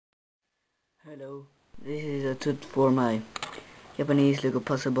Hello, this is a tut for my Japanese Lego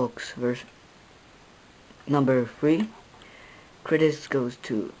puzzle box version number 3. Credits goes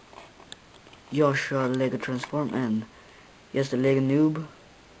to joshualegotransform and just a Lego noob,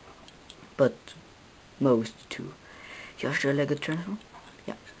 but most to joshualegotransform.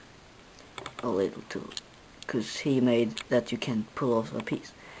 Yeah, a little too, cause he made that you can pull off a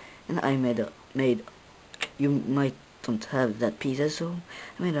piece, and I made you might don't have that piece, so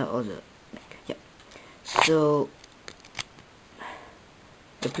I made a other. Yeah, so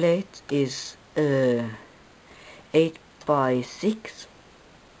the plate is 8 by 6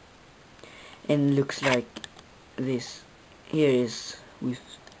 and looks like this. Here is with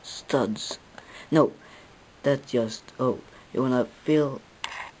studs. No, that's just, oh, you wanna fill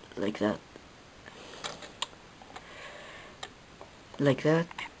like that. Like that.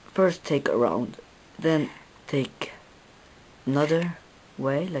 First take a round, then take another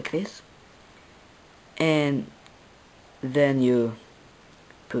way like this, and then you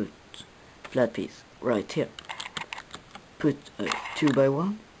put flat piece right here. Put a 2 by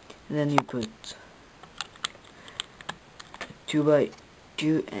 1, and then you put 2 by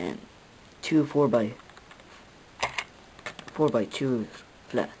 2 and 2 4 by 2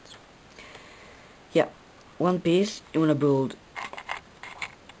 flat. Yeah, one piece you wanna build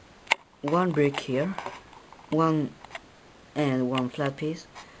one brick here, one and one flat piece.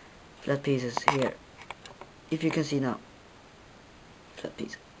 Flat piece is here. If you can see now, flat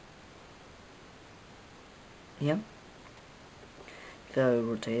piece. Yeah. So I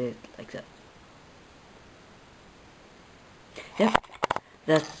rotate it like that. Yeah,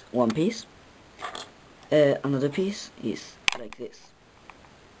 that's one piece. Another piece is like this.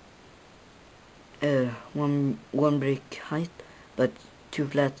 One brick height, but 2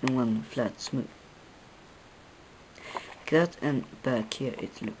 flat and 1 flat smooth. Like that, and back here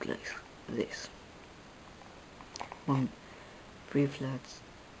it looks like this. 3 flats,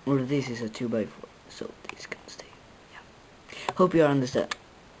 or this is a 2 by 4, so this can stay. Yeah. Hope you understand.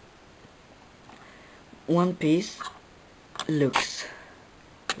 One piece looks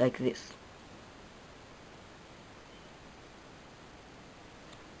like this.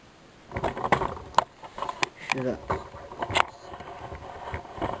 Should I?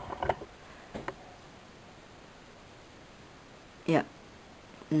 Yeah.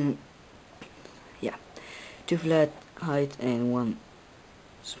 Yeah. 2 flat height and 1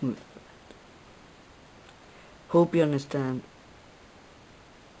 smooth flat. Hope you understand.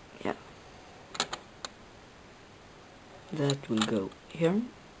 Yeah. That will go here.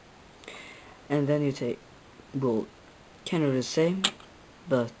 And then you take both kind of the same,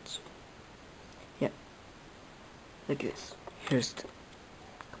 but yeah, like this. Here's the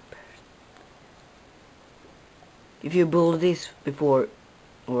comparison. If you build this before,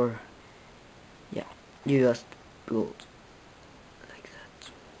 or yeah, you just build like that.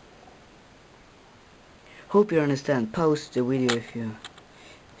 Hope you understand. Pause the video if you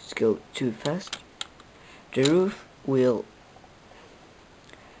just go too fast. The roof will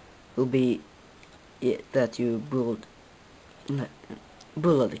be that you build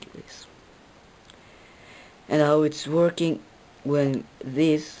like this. And how it's working when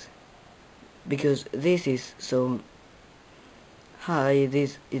this, because this is so high,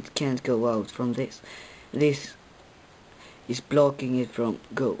 it can't go out from this. This is blocking it from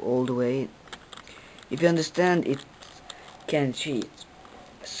go all the way in. If you understand, it can cheat.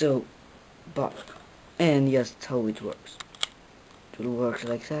 So, but and just how it works. It will work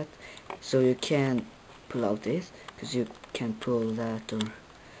like that. So you can pull out this, because you can pull that or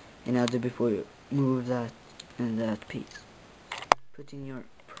another before you move that and that piece. Put in your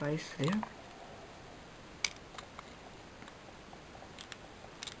price there.